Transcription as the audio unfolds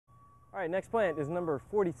All right, next plant is number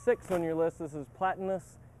 46 on your list. This is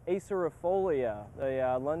Platinus Acerifolia,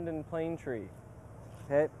 the London plane tree.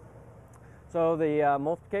 Okay, so the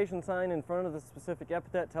multiplication sign in front of the specific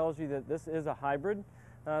epithet tells you that this is a hybrid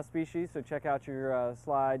species, so check out your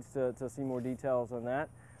slides to see more details on that.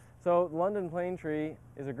 So London plane tree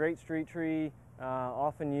is a great street tree,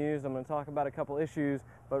 often used. I'm going to talk about a couple issues,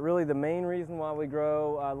 but really the main reason why we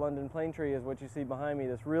grow London plane tree is what you see behind me,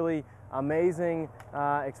 this really amazing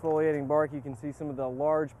exfoliating bark. You can see some of the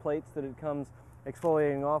large plates that it comes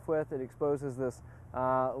exfoliating off with. It exposes this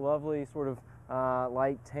lovely sort of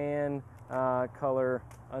light tan color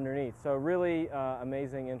underneath. So really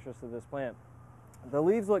amazing interest of this plant. The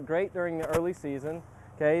leaves look great during the early season.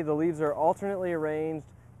 Okay, the leaves are alternately arranged.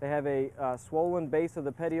 They have a swollen base of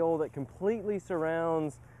the petiole that completely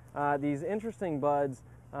surrounds these interesting buds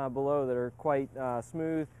below that are quite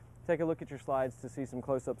smooth. Take a look at your slides to see some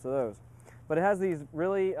close-ups of those. But it has these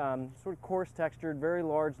really sort of coarse textured, very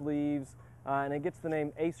large leaves, and it gets the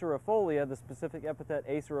name Acerifolia, the specific epithet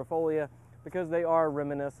Acerifolia, because they are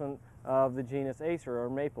reminiscent of the genus Acer, or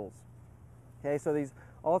maples. Okay, so these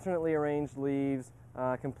alternately arranged leaves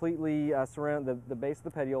completely surround the base of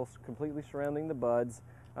the petioles, completely surrounding the buds.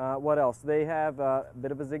 What else? They have a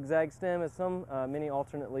bit of a zigzag stem, as many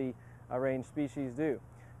alternately arranged species do.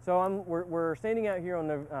 So we're standing out here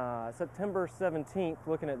on September 17th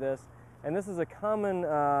looking at this, and this is a common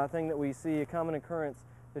thing that we see, a common occurrence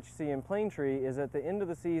that you see in plane tree, is at the end of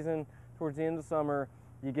the season, towards the end of summer,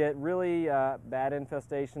 you get really bad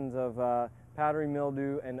infestations of powdery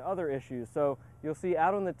mildew and other issues. So you'll see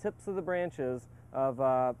out on the tips of the branches of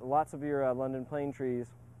lots of your London plane trees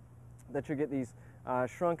that you get these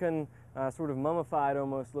shrunken, sort of mummified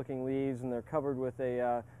almost looking leaves, and they're covered with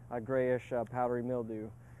a grayish powdery mildew.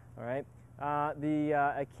 All right.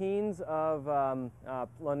 The achenes of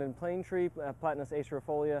London plane tree, Platinus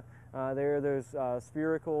Acerifolia, they're those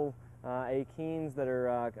spherical achenes that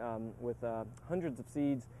are with hundreds of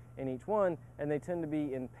seeds in each one, and they tend to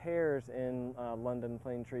be in pairs in London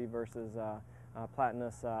plane tree versus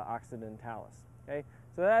Platanus occidentalis. Okay,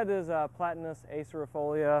 so that is Platinus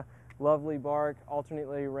Acerifolia. Lovely bark,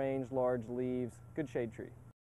 alternately arranged large leaves, good shade tree.